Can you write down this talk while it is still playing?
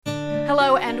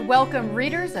Hello and welcome,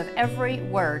 readers of Every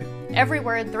Word. Every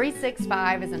Word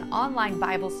 365 is an online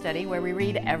Bible study where we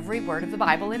read every word of the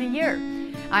Bible in a year.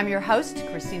 I'm your host,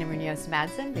 Christina Munoz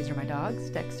Madsen. These are my dogs,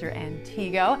 Dexter and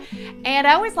Tigo. And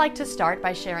I always like to start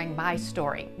by sharing my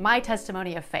story, my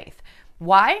testimony of faith.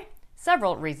 Why?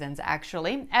 Several reasons,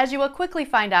 actually. As you will quickly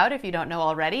find out if you don't know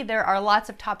already, there are lots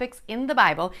of topics in the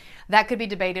Bible that could be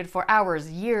debated for hours,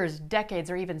 years,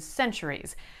 decades, or even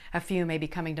centuries. A few may be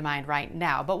coming to mind right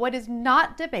now, but what is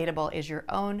not debatable is your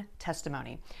own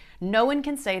testimony. No one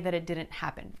can say that it didn't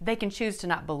happen. They can choose to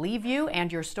not believe you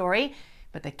and your story,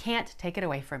 but they can't take it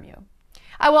away from you.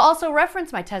 I will also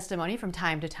reference my testimony from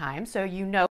time to time so you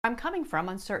know where I'm coming from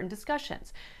on certain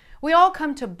discussions. We all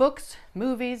come to books,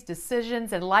 movies,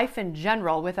 decisions, and life in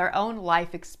general with our own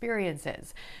life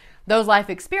experiences. Those life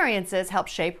experiences help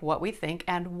shape what we think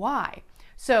and why.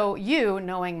 So you,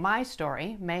 knowing my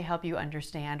story, may help you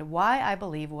understand why I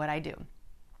believe what I do.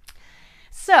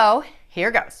 So here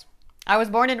goes. I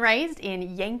was born and raised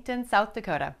in Yankton, South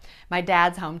Dakota, my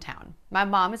dad's hometown. My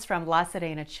mom is from La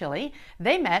Serena, Chile.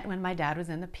 They met when my dad was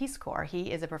in the Peace Corps.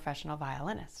 He is a professional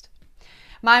violinist.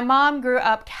 My mom grew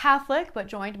up Catholic, but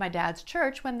joined my dad's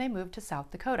church when they moved to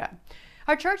South Dakota.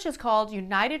 Our church is called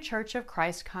United Church of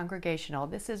Christ Congregational.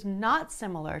 This is not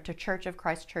similar to Church of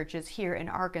Christ churches here in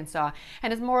Arkansas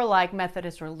and is more like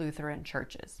Methodist or Lutheran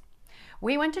churches.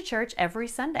 We went to church every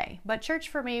Sunday, but church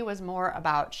for me was more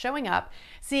about showing up,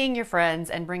 seeing your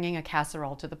friends, and bringing a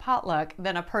casserole to the potluck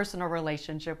than a personal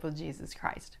relationship with Jesus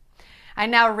Christ. I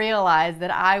now realize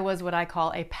that I was what I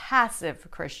call a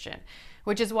passive Christian,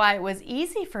 which is why it was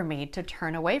easy for me to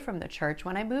turn away from the church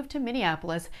when I moved to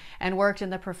Minneapolis and worked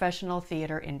in the professional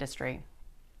theater industry.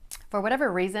 For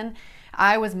whatever reason,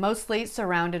 I was mostly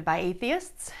surrounded by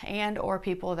atheists and or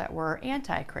people that were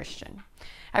anti-Christian.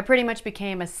 I pretty much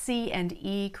became a C and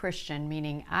E Christian,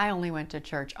 meaning I only went to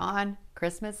church on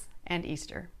Christmas and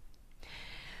Easter.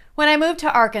 When I moved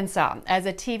to Arkansas as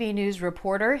a TV news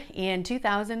reporter in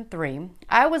 2003,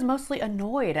 I was mostly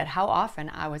annoyed at how often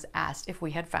I was asked if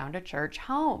we had found a church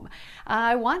home.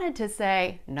 I wanted to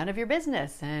say, none of your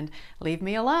business, and leave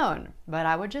me alone, but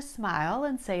I would just smile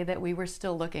and say that we were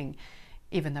still looking,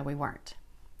 even though we weren't.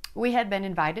 We had been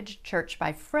invited to church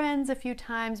by friends a few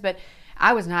times, but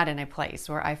I was not in a place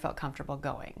where I felt comfortable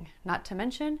going. Not to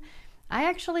mention, I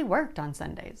actually worked on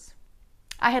Sundays.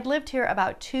 I had lived here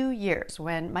about 2 years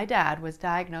when my dad was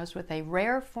diagnosed with a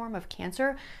rare form of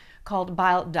cancer called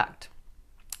bile duct.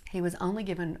 He was only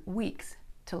given weeks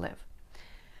to live.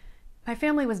 My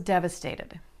family was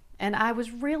devastated, and I was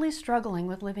really struggling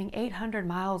with living 800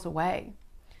 miles away.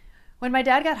 When my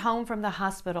dad got home from the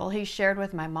hospital, he shared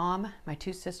with my mom, my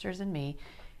 2 sisters, and me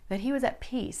that he was at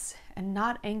peace and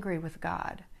not angry with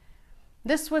God.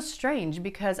 This was strange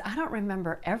because I don't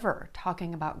remember ever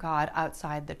talking about God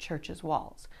outside the church's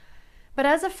walls. But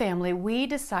as a family, we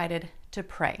decided to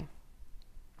pray.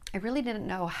 I really didn't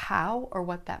know how or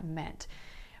what that meant,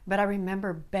 but I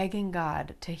remember begging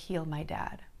God to heal my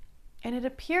dad. And it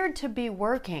appeared to be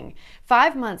working.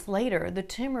 5 months later, the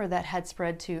tumor that had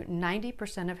spread to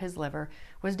 90% of his liver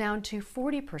was down to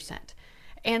 40%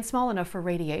 and small enough for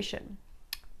radiation.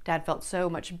 Dad felt so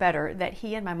much better that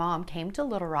he and my mom came to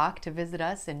Little Rock to visit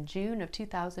us in June of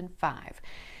 2005.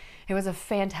 It was a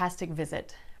fantastic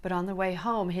visit, but on the way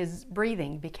home, his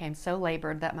breathing became so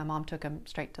labored that my mom took him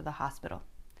straight to the hospital.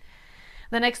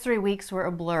 The next 3 weeks were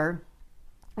a blur.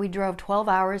 We drove 12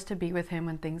 hours to be with him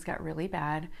when things got really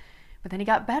bad, but then he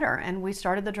got better and we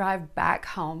started the drive back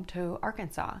home to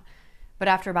Arkansas. But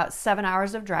after about 7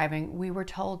 hours of driving, we were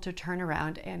told to turn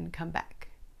around and come back.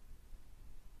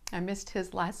 I missed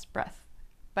his last breath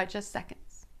by just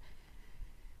seconds,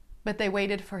 but they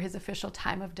waited for his official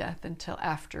time of death until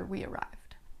after we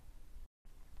arrived.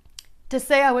 To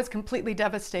say I was completely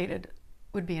devastated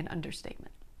would be an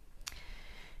understatement.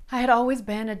 I had always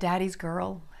been a daddy's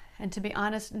girl, and to be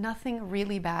honest, nothing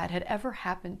really bad had ever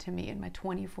happened to me in my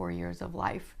 24 years of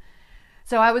life.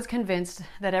 So I was convinced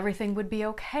that everything would be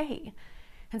okay.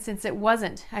 And since it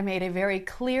wasn't, I made a very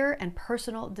clear and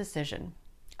personal decision.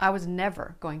 I was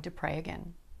never going to pray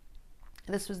again.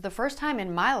 This was the first time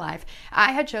in my life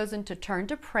I had chosen to turn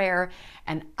to prayer,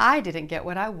 and I didn't get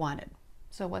what I wanted.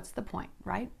 So what's the point,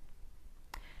 right?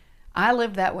 I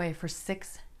lived that way for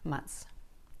 6 months,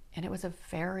 and it was a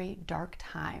very dark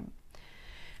time.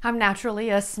 I'm naturally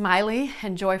a smiley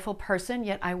and joyful person,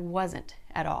 yet I wasn't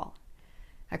at all.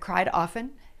 I cried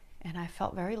often, and I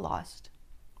felt very lost.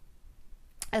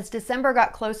 As December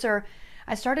got closer,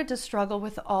 I started to struggle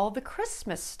with all the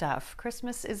Christmas stuff.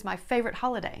 Christmas is my favorite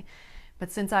holiday,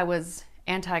 but since I was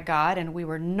anti-God and we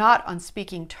were not on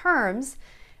speaking terms,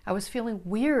 I was feeling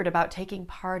weird about taking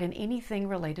part in anything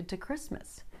related to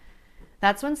Christmas.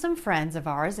 That's when some friends of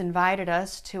ours invited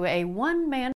us to a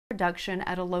one-man production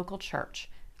at a local church.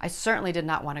 I certainly did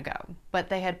not want to go, but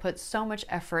they had put so much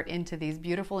effort into these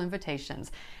beautiful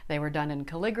invitations. They were done in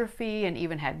calligraphy and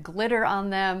even had glitter on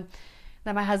them,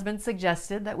 that my husband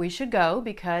suggested that we should go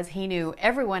because he knew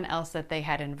everyone else that they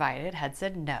had invited had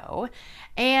said no,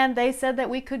 and they said that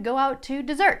we could go out to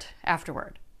dessert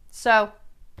afterward. So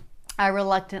I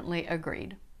reluctantly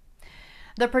agreed.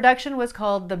 The production was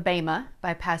called The Bema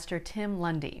by Pastor Tim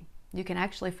Lundy. You can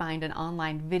actually find an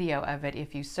online video of it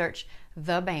if you search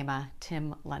The Bema,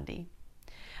 Tim Lundy.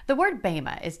 The word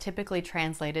Bema is typically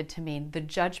translated to mean the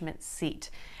judgment seat,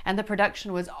 and the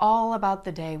production was all about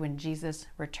the day when Jesus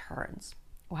returns.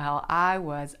 Well, I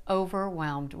was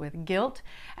overwhelmed with guilt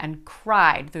and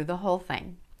cried through the whole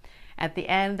thing. At the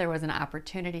end, there was an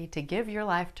opportunity to give your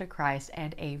life to Christ,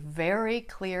 and a very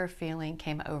clear feeling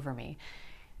came over me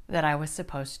that I was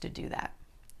supposed to do that.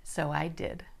 So I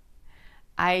did.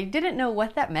 I didn't know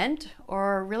what that meant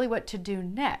or really what to do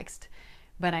next,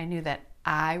 but I knew that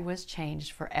I was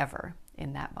changed forever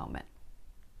in that moment.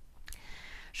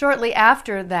 Shortly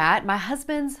after that, my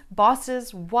husband's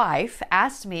boss's wife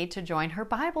asked me to join her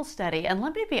Bible study. And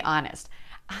let me be honest,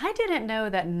 I didn't know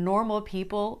that normal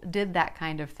people did that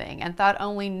kind of thing and thought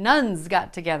only nuns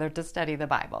got together to study the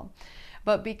Bible.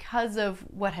 But because of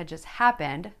what had just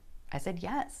happened, I said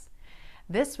yes.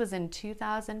 This was in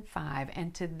 2005,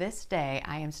 and to this day,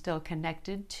 I am still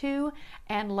connected to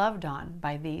and loved on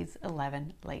by these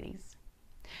 11 ladies.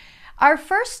 Our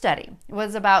first study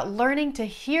was about learning to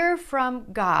hear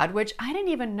from God, which I didn't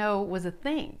even know was a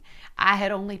thing. I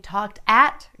had only talked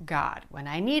at God when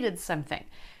I needed something,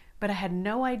 but I had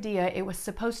no idea it was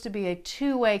supposed to be a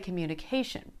two-way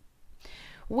communication.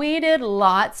 We did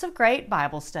lots of great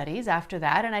Bible studies after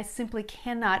that, and I simply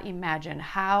cannot imagine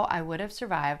how I would have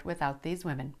survived without these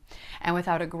women and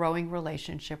without a growing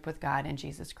relationship with God and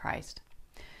Jesus Christ.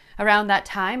 Around that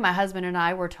time, my husband and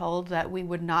I were told that we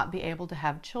would not be able to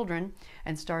have children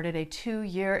and started a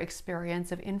 2-year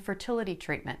experience of infertility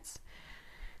treatments.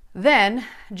 Then,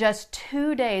 just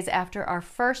 2 days after our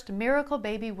first miracle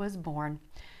baby was born,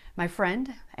 my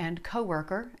friend and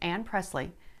co-worker, Ann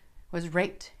Presley, was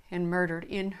raped and murdered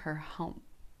in her home.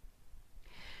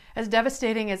 As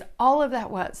devastating as all of that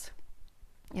was,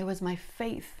 it was my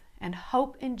faith and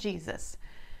hope in Jesus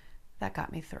that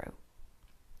got me through.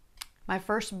 My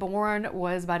firstborn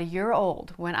was about a year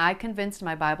old when I convinced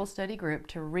my Bible study group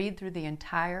to read through the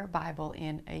entire Bible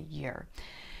in a year.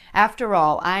 After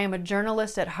all, I am a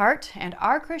journalist at heart, and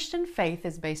our Christian faith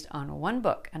is based on one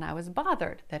book, and I was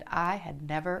bothered that I had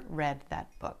never read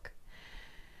that book.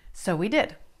 So we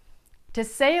did. To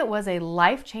say it was a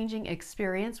life-changing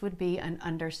experience would be an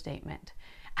understatement.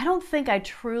 I don't think I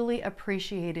truly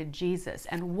appreciated Jesus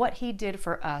and what he did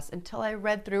for us until I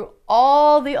read through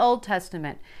all the Old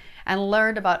Testament and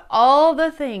learned about all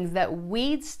the things that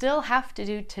we'd still have to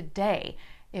do today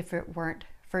if it weren't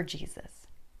for Jesus.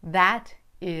 That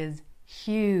is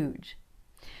huge.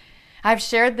 I've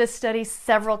shared this study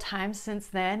several times since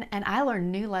then, and I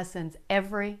learn new lessons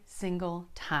every single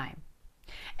time.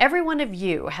 Every one of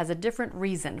you has a different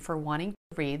reason for wanting to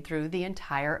read through the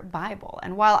entire Bible.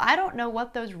 And while I don't know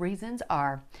what those reasons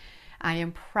are, I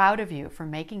am proud of you for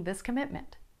making this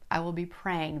commitment. I will be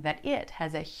praying that it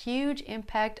has a huge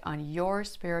impact on your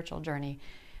spiritual journey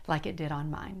like it did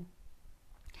on mine.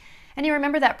 And you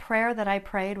remember that prayer that I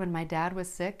prayed when my dad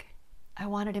was sick? I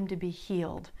wanted him to be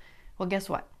healed. Well, guess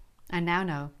what? I now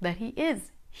know that he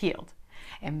is healed.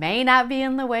 It may not be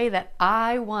in the way that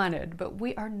I wanted, but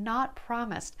we are not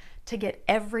promised to get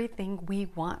everything we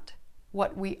want.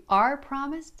 What we are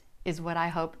promised is what I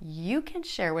hope you can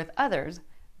share with others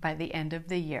by the end of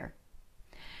the year.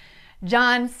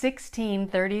 John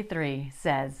 16:33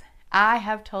 says, I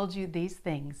have told you these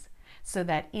things so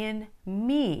that in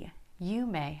me you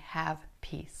may have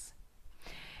peace.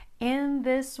 In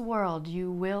this world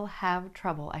you will have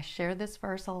trouble. I share this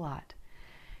verse a lot.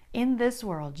 In this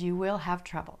world you will have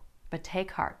trouble, but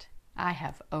take heart. I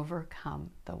have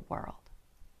overcome the world.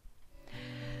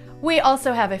 We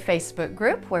also have a Facebook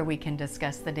group where we can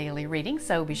discuss the daily reading,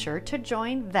 so be sure to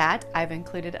join that. I've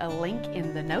included a link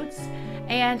in the notes.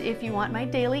 And if you want my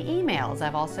daily emails,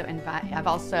 I've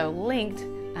also linked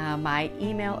my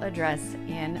email address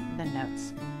in the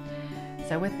notes.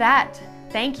 So with that,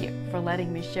 thank you for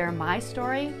letting me share my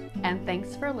story, and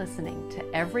thanks for listening to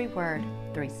Every Word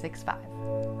 365.